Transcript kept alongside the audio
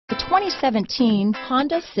2017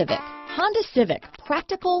 Honda Civic. Honda Civic,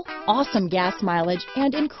 practical, awesome gas mileage,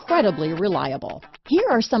 and incredibly reliable. Here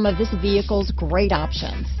are some of this vehicle's great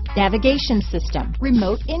options: navigation system,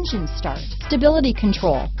 remote engine start, stability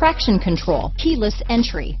control, traction control, keyless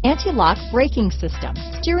entry, anti-lock braking system,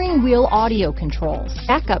 steering wheel audio controls,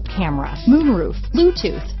 backup camera, moonroof,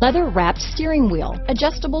 Bluetooth, leather-wrapped steering wheel,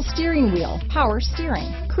 adjustable steering wheel, power steering,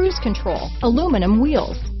 cruise control, aluminum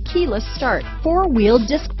wheels, keyless start, four-wheel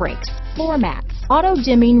disc brakes, floor mats,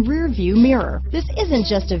 auto-dimming rear view mirror. This isn't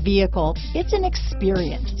just a vehicle, it's an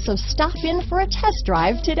experience. So stop in for a test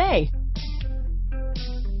drive today.